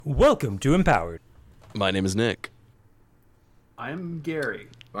Welcome to Empowered. My name is Nick. I'm Gary.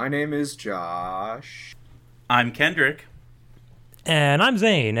 My name is Josh. I'm Kendrick. And I'm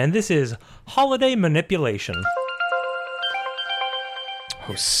Zane, and this is Holiday Manipulation.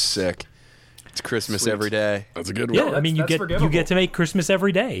 Oh, sick. It's Christmas Sweet. every day. That's a good one. Yeah, I mean, you that's get to make Christmas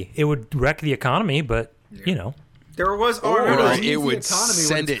every day. It would wreck the economy, but, you know. There was Or ease it the would economy when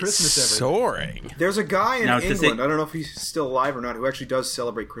send it's it Christmas every day. soaring. There's a guy in Now, does England, it- I don't know if he's still alive or not, who actually does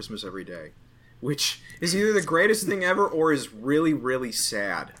celebrate Christmas every day, which is either the greatest thing ever or is really, really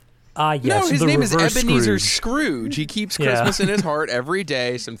sad. Yes, No, his the name is reverse Ebenezer Scrooge. Scrooge. He keeps Yeah. Christmas in his heart every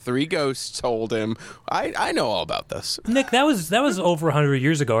day. Some three ghosts hold him. I know all about this. Nick, that was over 100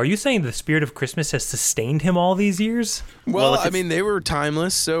 years ago. Are you saying the spirit of Christmas has sustained him all these years? Well, if I mean, they were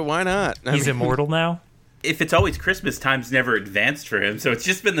timeless, so why not? He's immortal now? If it's always Christmas, time's never advanced for him, so it's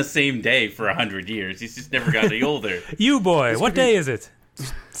just been the same day for 100 years. He's just never got any older. You boy, what day is it?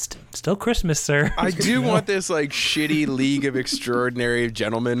 Still Christmas, sir. I do want this like shitty League of Extraordinary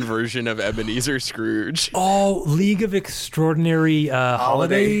Gentlemen version of Ebenezer Scrooge. Oh, League of Extraordinary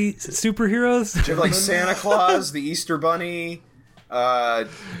holiday superheroes? You have like Santa Claus, the Easter Bunny. Well,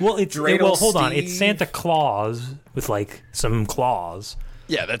 Dreidel hold on. Steve. It's Santa Claus with like some claws.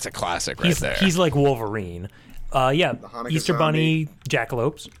 Yeah, that's a classic right there. He's like Wolverine. Yeah, Hanukkah Easter Bunny,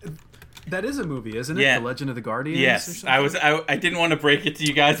 Jackalopes. That is a movie, isn't it? Yeah. The Legend of the Guardians? Or Yes, something? I didn't want to break it to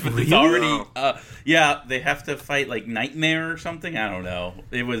you guys, but it's Really? already. Yeah, they have to fight like Nightmare or something. I don't know.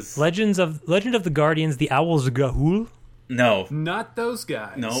 It was Legend of the Guardians, the Owls of Gahul. no, Not those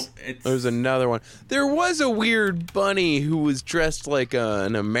guys. no. It's There's another one. There was a weird bunny who was dressed like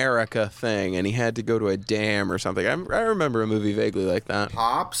an America thing, and he had to go to a dam or something. I remember a movie vaguely like that.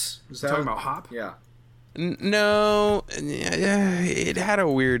 Hops? Is that Talking about Hop? Yeah. No, it had a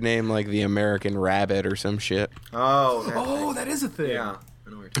weird name like the American Rabbit or some shit. Oh, that Oh, thing. that is a thing. Yeah. I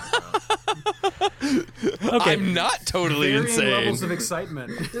know what you're talking about. Okay. I'm not totally Varying insane. levels of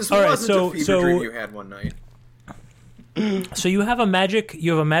excitement. This All right, wasn't so- a fever so- dream you had one night. So you have a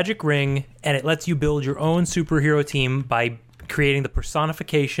magic ring, and it lets you build your own superhero team by creating the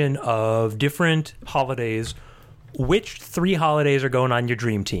personification of different holidays. Which 3 holidays are going on your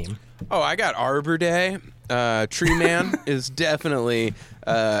dream team? Oh, I got Arbor Day. Tree Man is definitely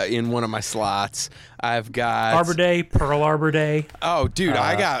in one of my slots. I've got Arbor Day, Pearl Arbor Day. Oh, dude,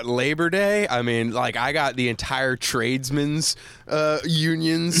 I got Labor Day. I mean, like, I got the entire tradesmen's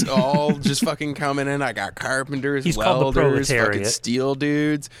unions all just fucking coming in. I got carpenters, He's called the welders, fucking proletariat. steel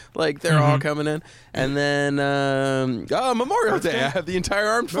dudes. Like, they're all coming in. And then, Memorial Day. I have the entire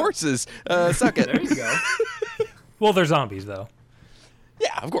armed forces. Suck it. There you go. Well, they're zombies, though.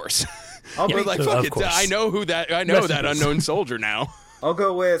 Yeah, of course. I'll But, be like, So, fuck of it. course. I know who that. I know Rest in that peace. unknown soldier now. I'll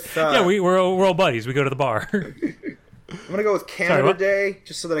go with Yeah, we're all buddies. We go to the bar. I'm gonna go with Canada what? Day,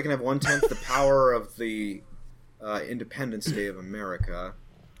 just so that I can have 1/10 the power of the Independence Day of America.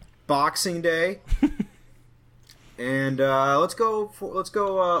 Boxing Day, and let's go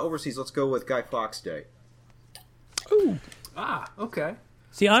overseas. Let's go with Guy Fawkes Day. Okay.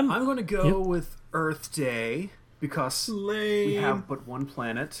 See, I'm I'm going to go Yep. with Earth Day because we have but one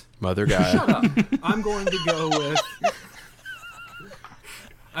planet. Mother guy. Shut up. I'm going to go with...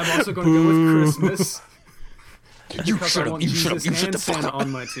 I'm also going to go with Christmas. You Because shut I up. want You shut up. Jesus You shut and the fuck Santa up. on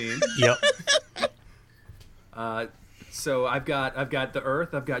my team. Yep. So I've got the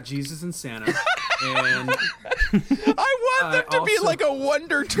Earth, I've got Jesus and Santa, and I want them to be also- like a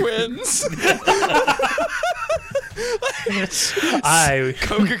Wonder Twins.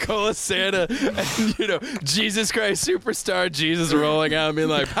 Coca-Cola Santa and Jesus Christ Superstar Jesus rolling out and being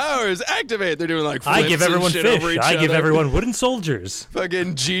like, powers activate. They're doing like flips I give everyone and shit over fish. each I give other. everyone wooden soldiers.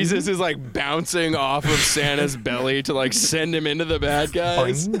 Fucking Jesus is like bouncing off of Santa's belly to like send him into the bad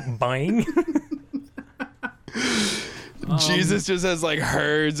guys. Boing, boing. Jesus just has like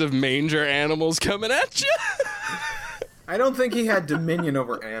herds of manger animals coming at you. I don't think he had dominion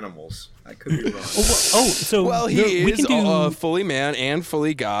over animals. I could be wrong. So Well, he we is can do. fully man and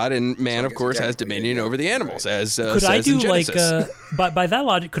fully God, and man, of guess course, has technically, dominion yeah. over the animals, as Could says I do in like Genesis. by that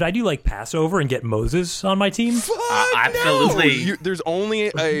logic? Could I do like Passover and get Moses on my team? Fuck absolutely. no. There's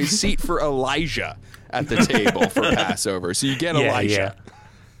only a seat for Elijah at the table for Passover, so you get Elijah.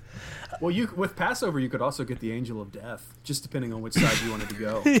 well, with Passover you could also get the Angel of Death, just depending on which side you wanted to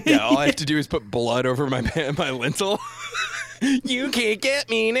go. Yeah, all I have to do is put blood over my lintel. You can't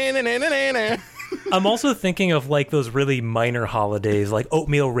get me. Na, na, na, na, na. I'm also thinking of like those really minor holidays, like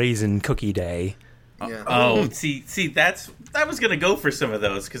oatmeal raisin cookie day. Yeah. Oh, see, I was gonna go for some of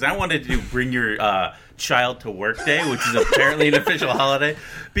those because I wanted to bring your child to work day, which is apparently an official holiday,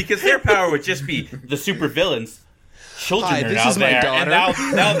 because their power would just be the supervillains children Hi, are this now is my there, daughter.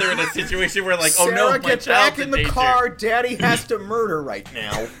 and now they're in a situation where like, oh Sarah, no, my get child's back in the danger. car. Daddy has to murder right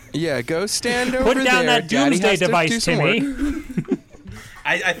now. Yeah, go stand over Put there. down that Daddy doomsday has to do device, some Timmy. work.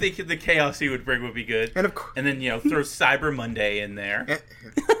 I think the chaos he would bring would be good. And of course, And then, throw Cyber Monday in there.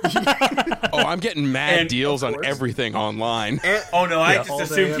 Oh, I'm getting mad And- deals of on course. everything online. Oh no, I Yeah, just all day,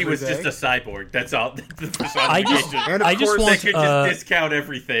 assumed he every was day. just a cyborg. That's all. The I just, personification. And of I just course, They want, could just discount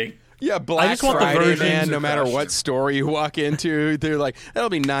everything. Yeah, Black just want the Friday, versions man. No of matter fashion. what store you walk into, they're like,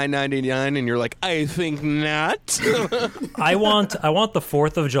 "That'll be $9.99," and you're like, "I think not." I want the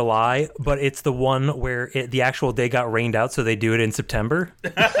 4th of July, but it's the one where the actual day got rained out, so they do it in September.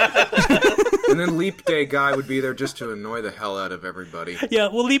 and then Leap Day guy would be there just to annoy the hell out of everybody. Yeah,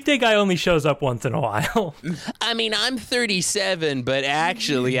 well, Leap Day guy only shows up once in a while. I mean, I'm 37, but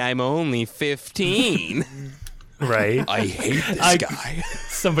actually, I'm only 15. Right. I hate this guy.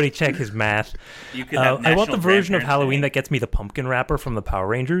 Somebody check his math. You could have I want the National version of Grandparents' Halloween Day. that gets me the pumpkin wrapper from the Power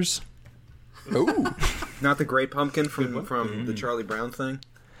Rangers. Ooh, Not the Great Pumpkin from the Charlie Brown thing.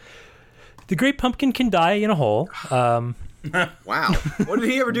 The Great Pumpkin can die in a hole. Wow, what did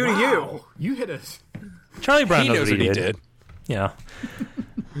he ever do to you? You hit it. Charlie Brown he knows knows what he did. Yeah.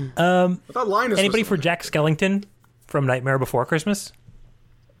 I thought Linus. Anybody was for Jack Skellington from Nightmare Before Christmas?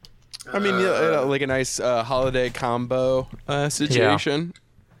 I mean, like a nice holiday combo situation.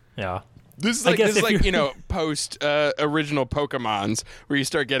 Yeah. This is I like guess if you- post original Pokemons where you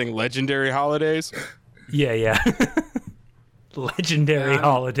start getting legendary holidays. Yeah. Legendary Yeah.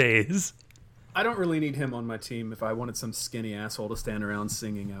 holidays. I don't really need him on my team. If I wanted some skinny asshole to stand around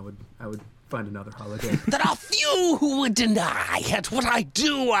singing, I would find another holiday. There are few who would deny at what I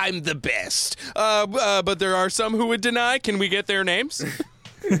do. I'm the best. But there are some who would deny. Can we get their names?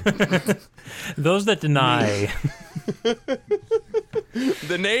 Those that deny.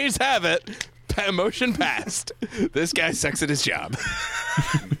 The nays have it. Motion passed. This guy sucks at his job.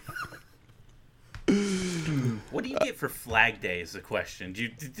 What do you get for Flag Day is the question.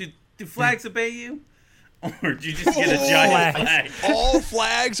 Do flags obey you? Or do you just get a giant flag? All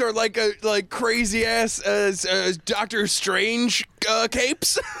flags are like crazy ass Doctor Strange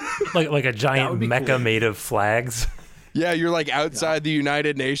capes. like a giant would be mecha cool. made of flags. Yeah, you're like outside the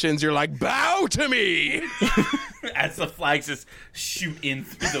United Nations. You're like, bow to me. As the flags just shoot in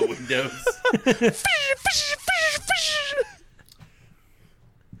through the windows.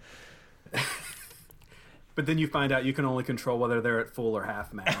 But then you find out you can only control whether they're at full or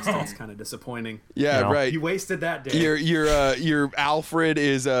half mast. That's kind of disappointing. Yeah, You know. right. You wasted that day. Your Alfred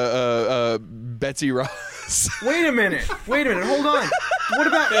is Betsy Ross. Wait a minute. Hold on.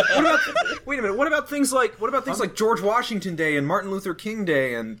 What about things like George Washington Day and Martin Luther King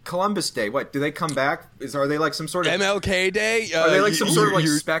Day and Columbus Day? What do they come back? Are they like some sort of MLK Day. Are they like some sort of like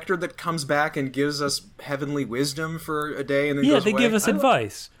you're- specter that comes back and gives us heavenly wisdom for a day and then Yeah, goes they away? give us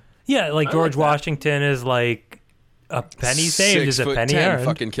advice. Yeah, like George Washington is like a penny saved is a penny 6'10", earned.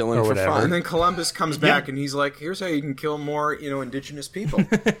 fucking killing or for whatever. fun. And then Columbus comes back and he's like, "Here's how you can kill more, indigenous people."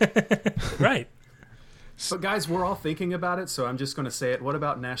 Right. But guys, we're all thinking about it, so I'm just going to say it. What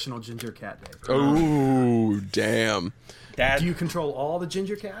about National Ginger Cat Day? Oh, damn. That, Do you control all the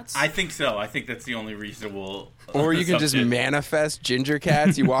ginger cats? I think so. I think that's the only reasonable. Or you can just assumption. manifest ginger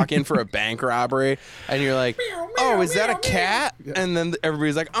cats. You walk in for a bank robbery, and you're like, "Oh, is that a cat?" And then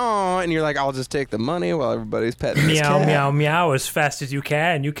everybody's like, "Oh," and you're like, "I'll just take the money while everybody's petting this Meow, cat." meow, meow as fast as you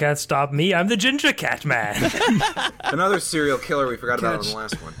can. You can't stop me. I'm the Ginger Cat Man. Another serial killer we forgot about on Catch. the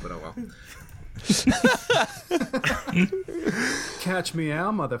last one, but oh well. Catch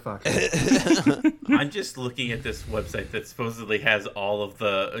meow, motherfucker. I'm just looking at this website that supposedly has all of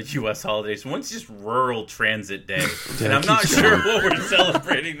the U.S. holidays. One's just Rural Transit Day, and I'm not sure what we're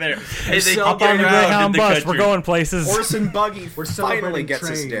celebrating there. Hey, they Hop can On get the around in Greyhound the bus. country. We're going places. Horse and buggy We're finally celebrating gets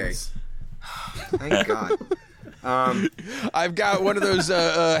his day. trains. Thank God. I've got one of those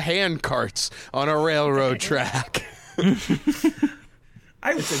hand carts on a railroad track.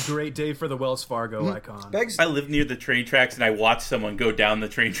 It's a great day for the Wells Fargo icon. Begs, I live near the train tracks, and I watched someone go down the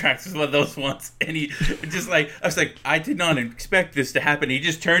train tracks with one of those once, and he just like, I was like, I did not expect this to happen. He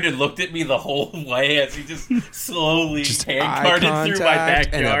just turned and looked at me the whole way as he just slowly hand Eye carted through my contact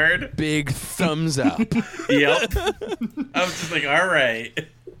and a backyard. big thumbs up. Yep. I was just like, all right.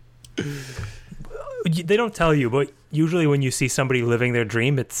 They don't tell you, but usually when you see somebody living their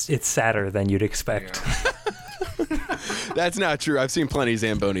dream, it's sadder than you'd expect. That's not true. I've seen plenty of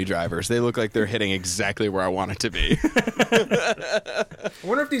Zamboni drivers. They look like they're hitting exactly where I want it to be. I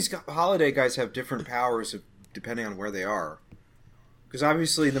wonder if these holiday guys have different powers depending on where they are. Because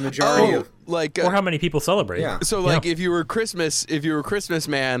obviously the majority of or how many people celebrate. Yeah. So, like, if you were Christmas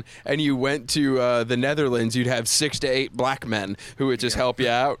man and you went to the Netherlands, you'd have 6 to 8 black men who would just help you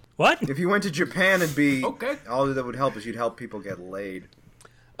out. What? if you went to Japan, it'd be Okay. all that would help is you'd help people get laid.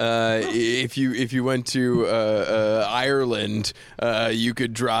 If you went to Ireland, you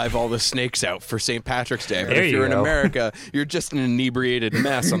could drive all the snakes out for St. Patrick's Day. But There if you you're in go. America, you're just an inebriated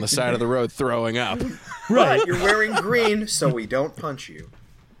mess on the side of the road throwing up. But you're wearing green, so we don't punch you.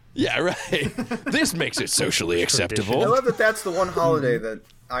 Yeah, right. This makes it socially I acceptable. love that that's the one holiday that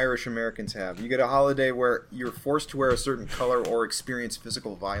Irish Americans have. You get a holiday where you're forced to wear a certain color or experience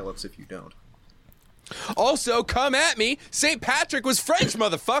physical violence if you don't. Also, come at me. St. Patrick was French,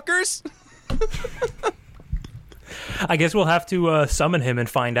 motherfuckers. I guess we'll have to summon him and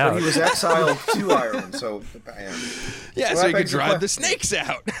find But out. he was exiled to Ireland, so Yeah, Well, so that you could begs the drive the question. snakes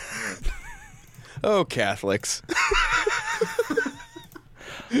out. Oh, Catholics.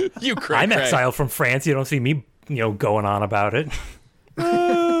 You cray I'm exiled from France. You don't see me, going on about it.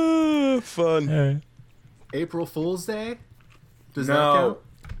 Fun. April Fool's Day? Does that No. count?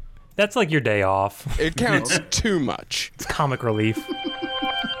 That's like your day off. It counts too much. It's comic relief.